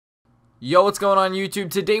Yo, what's going on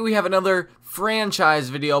YouTube? Today we have another franchise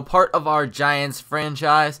video, part of our Giants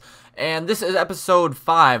franchise, and this is episode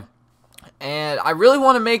 5. And I really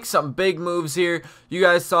want to make some big moves here. You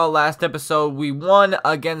guys saw last episode we won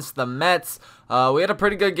against the Mets. We had a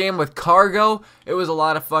pretty good game with Cargo. It was a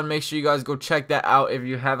lot of fun. Make sure you guys go check that out if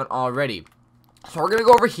you haven't already. So we're going to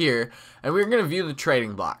go over here and we're going to view the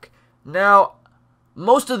trading block. Now,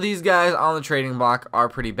 most of these guys on the trading block are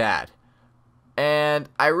pretty bad. And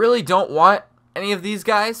I really don't want any of these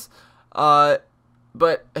guys. But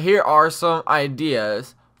here are some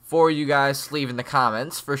ideas for you guys to leave in the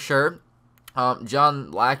comments for sure. John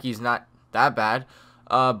Lackey's not that bad.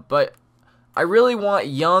 But I really want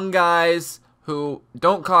young guys who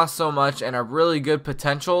don't cost so much and are really good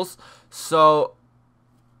potentials. So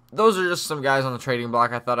those are just some guys on the trading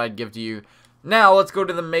block I thought I'd give to you. Now let's go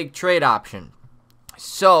to the make trade option.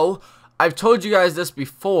 So I've told you guys this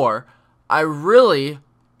before. I really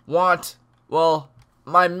want, well,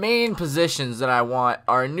 my main positions that I want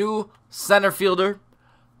are a new center fielder,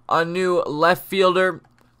 a new left fielder,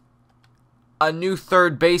 a new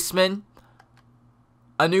third baseman,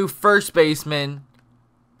 a new first baseman,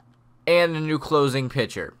 and a new closing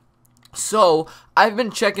pitcher. So I've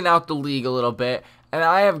been checking out the league a little bit, and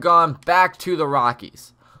I have gone back to the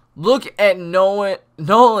Rockies. Look at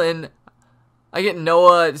Nolan. I get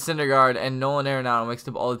Noah Syndergaard and Nolan Arenado mixed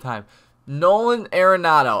up all the time. Nolan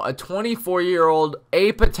Arenado, a 24-year-old,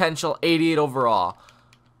 A potential, 88 overall.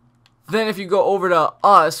 Then if you go over to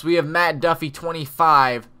us, we have Matt Duffy,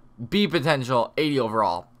 25, B potential, 80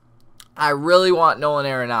 overall. I really want Nolan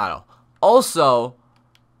Arenado. Also,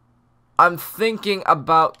 I'm thinking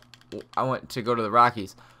about, I want to go to the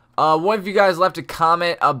Rockies. One of you guys left a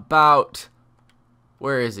comment about,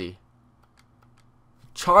 where is he?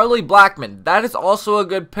 Charlie Blackmon. That is also a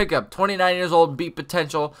good pickup. 29 years old, beat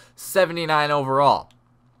potential, 79 overall.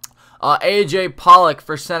 AJ Pollock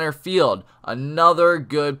for center field. Another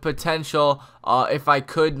good potential if I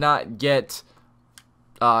could not get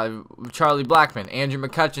Charlie Blackmon. Andrew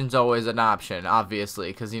McCutchen's always an option,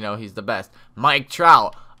 obviously, because, you know, he's the best. Mike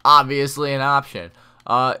Trout, obviously an option.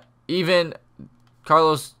 Even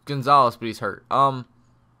Carlos Gonzalez, but he's hurt.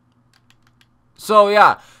 So,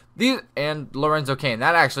 yeah. And Lorenzo Cain,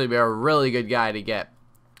 that'd actually be a really good guy to get.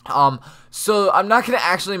 So I'm not gonna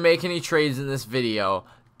actually make any trades in this video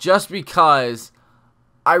just because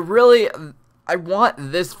I want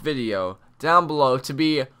this video down below to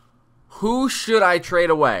be who should I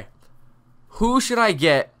trade away, who should I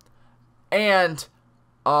get, and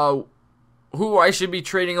who I should be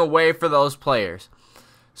trading away for those players.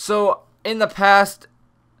 So in the past,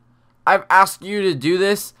 I've asked you to do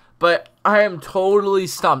this, but I am totally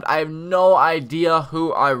stumped. I have no idea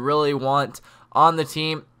who I really want on the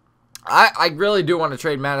team. I really do want to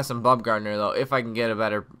trade Madison Bumgarner though, if I can get a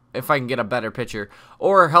better pitcher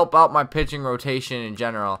or help out my pitching rotation in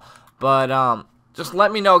general. But just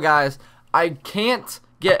let me know, guys. I can't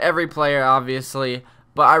get every player obviously,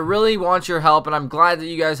 but I really want your help, and I'm glad that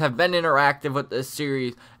you guys have been interactive with this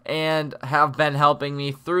series and have been helping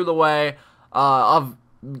me through the way of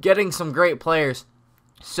getting some great players.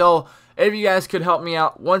 So if you guys could help me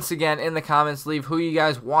out once again in the comments, leave who you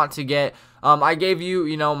guys want to get. I gave you,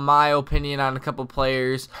 my opinion on a couple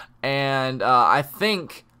players, and I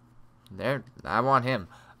think I want him,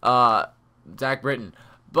 Zach Britton.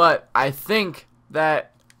 But I think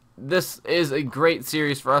that this is a great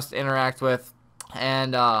series for us to interact with,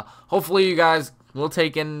 and hopefully you guys will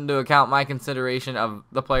take into account my consideration of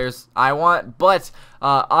the players I want. But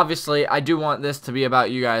obviously I do want this to be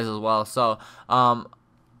about you guys as well. So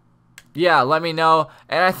yeah, let me know.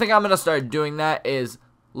 And I think I'm going to start doing that, is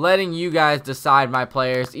letting you guys decide my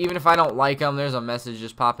players. Even if I don't like them, there's a message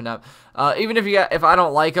just popping up. Even if I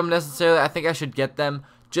don't like them necessarily, I think I should get them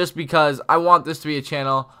just because I want this to be a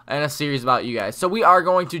channel and a series about you guys. So we are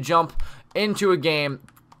going to jump into a game.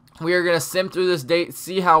 We are going to sim through this date,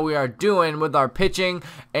 see how we are doing with our pitching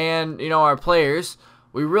and, our players.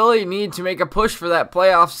 We really need to make a push for that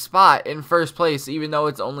playoff spot in first place, even though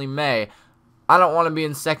it's only May. I don't want to be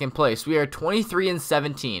in second place. We are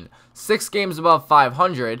 23-17, 6 games above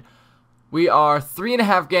 500. We are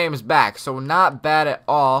 3.5 games back, so not bad at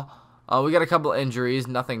all. We got a couple injuries,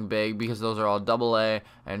 nothing big because those are all AA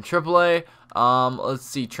and AAA. Let's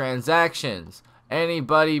see, transactions.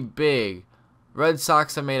 Anybody big? Red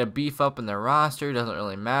Sox have made a beef up in their roster. Doesn't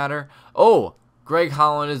really matter. Oh, Greg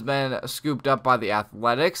Holland has been scooped up by the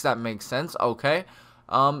Athletics. That makes sense. Okay.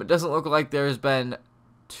 It doesn't look like there's been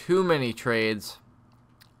too many trades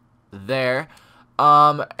there.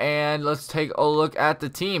 And let's take a look at the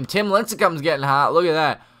team. Tim Lincecum's getting hot. Look at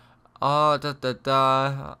that. I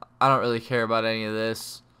don't really care about any of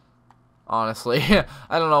this. honestly.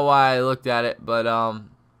 I don't know why I looked at it, but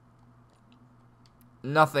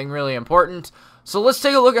nothing really important. So let's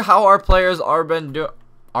take a look at how our players have been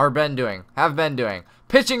doing.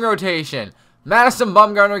 Pitching rotation. Madison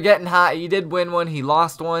Bumgarner getting hot. He did win one. He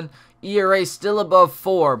lost one. ERA still above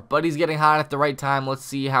 4, but he's getting hot at the right time. Let's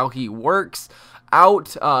see how he works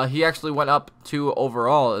out. He actually went up 2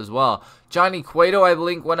 overall as well. Johnny Cueto, I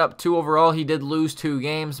believe, went up 2 overall. He did lose 2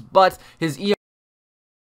 games, but his ERA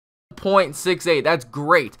 0.68. That's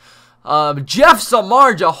great. Jeff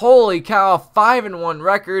Samardzija, holy cow, 5-1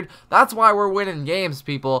 record. That's why we're winning games,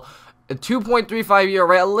 people. A 2.35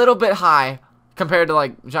 ERA, a little bit high compared to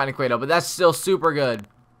like Johnny Cueto, but that's still super good.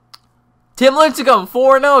 Tim Lincecum,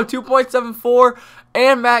 4-0, 2.74,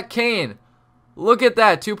 and Matt Cain. Look at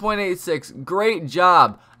that, 2.86. Great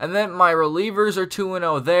job. And then my relievers are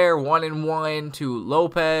 2-0 there, 1-1 to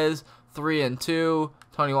Lopez, 3-2.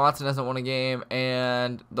 Tony Watson hasn't won a game,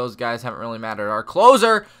 and those guys haven't really mattered. Our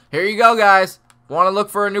closer, here you go, guys. Want to look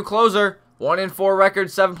for a new closer? 1-4 record,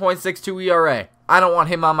 7.62 ERA. I don't want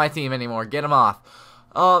him on my team anymore. Get him off.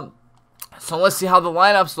 So let's see how the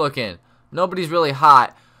lineup's looking. Nobody's really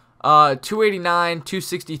hot. 289,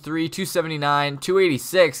 263, 279,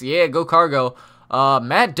 286. Yeah, go Cargo.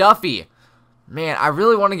 Matt Duffy. Man, I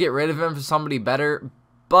really want to get rid of him for somebody better,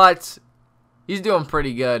 but he's doing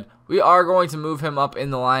pretty good. We are going to move him up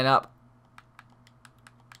in the lineup.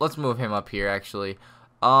 Let's move him up here, actually.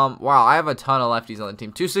 Wow, I have a ton of lefties on the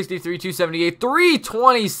team. 263, 278,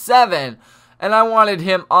 327. And I wanted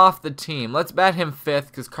him off the team. Let's bat him 5th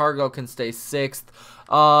because Cargo can stay 6th.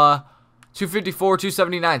 254,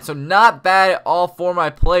 279. So not bad at all for my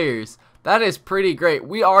players. That is pretty great.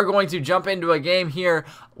 We are going to jump into a game here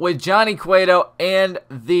with Johnny Cueto and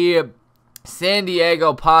the San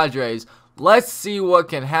Diego Padres. Let's see what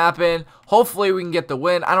can happen. Hopefully we can get the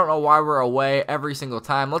win. I don't know why we're away every single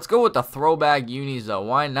time. Let's go with the throwback unis though.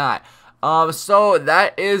 Why not? So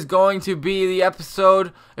that is going to be the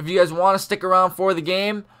episode. If you guys want to stick around for the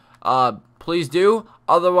game, please do.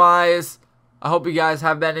 Otherwise, I hope you guys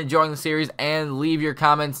have been enjoying the series, and leave your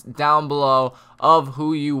comments down below of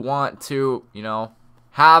who you want to, you know,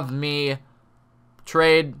 have me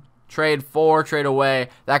trade for, trade away,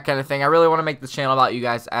 that kind of thing. I really want to make this channel about you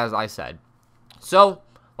guys, as I said. So,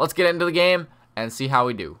 let's get into the game and see how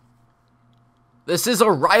we do. This is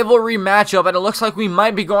a rivalry matchup, and it looks like we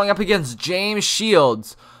might be going up against James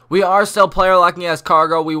Shields. We are still player locking as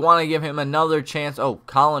Cargo. We want to give him another chance. Oh,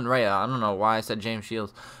 Colin Rea. I don't know why I said James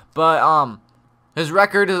Shields. But, his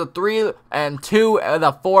record is a 3-2 with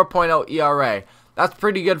a 4.0 ERA. That's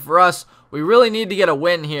pretty good for us. We really need to get a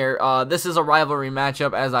win here. This is a rivalry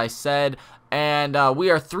matchup, as I said, and we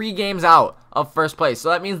are 3 games out of first place. So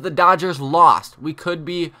that means the Dodgers lost. We could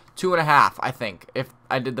be 2.5, I think, if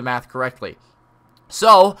I did the math correctly.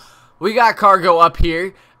 So we got Cargo up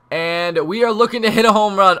here, and we are looking to hit a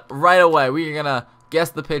home run right away. We are going to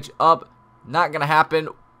guess the pitch up. Not going to happen.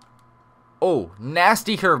 Oh,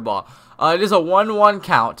 nasty curveball. It is a 1-1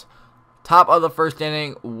 count. Top of the first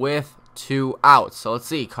inning with 2 outs. So let's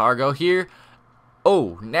see. Cargo here.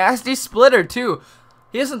 Oh, nasty splitter too.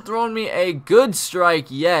 He hasn't thrown me a good strike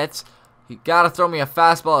yet. He got to throw me a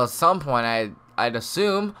fastball at some point, I'd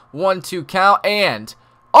assume. 1-2 count, and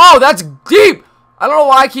oh, that's deep. I don't know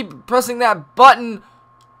why I keep pressing that button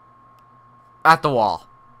at the wall.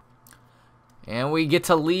 And we get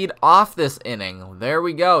to lead off this inning. There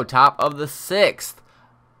we go. Top of the 6th.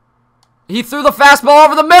 He threw the fastball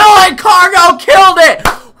over the middle, and Cargo killed it.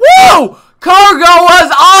 Woo! Cargo was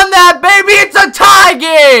on that, baby. It's a tie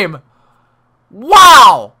game.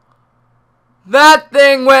 Wow. That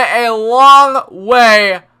thing went a long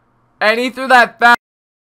way, and he threw that fastball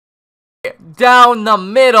down the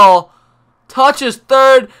middle. Touches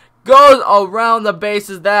third. Goes around the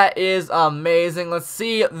bases. That is amazing. Let's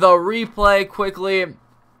see the replay quickly.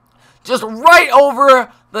 Just right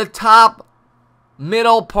over the top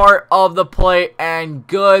middle part of the plate, and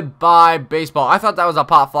goodbye baseball. I thought that was a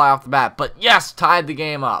pop fly off the bat, but yes, tied the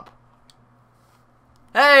game up.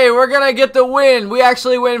 Hey, we're gonna get the win. We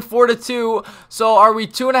actually win 4-2. So are we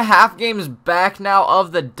 2.5 games back now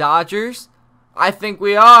of the Dodgers? I think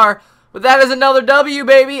we are. But that is another W,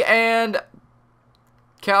 baby, and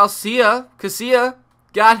Casilla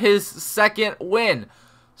got his 2nd win.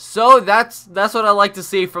 So that's what I like to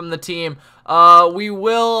see from the team. We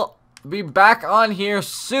will be back on here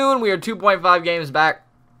soon. We are 2.5 games back.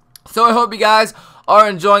 So I hope you guys are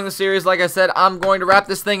enjoying the series. Like I said, I'm going to wrap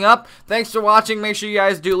this thing up. Thanks for watching. Make sure you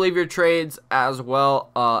guys do leave your trades as well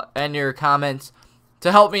and your comments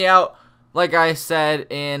to help me out. Like I said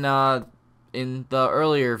in in the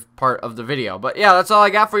earlier part of the video. But yeah, that's all I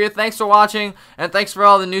got for you. Thanks for watching, and thanks for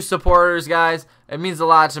all the new supporters, guys. It means a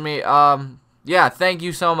lot to me. Yeah, thank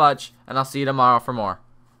you so much, and I'll see you tomorrow for more.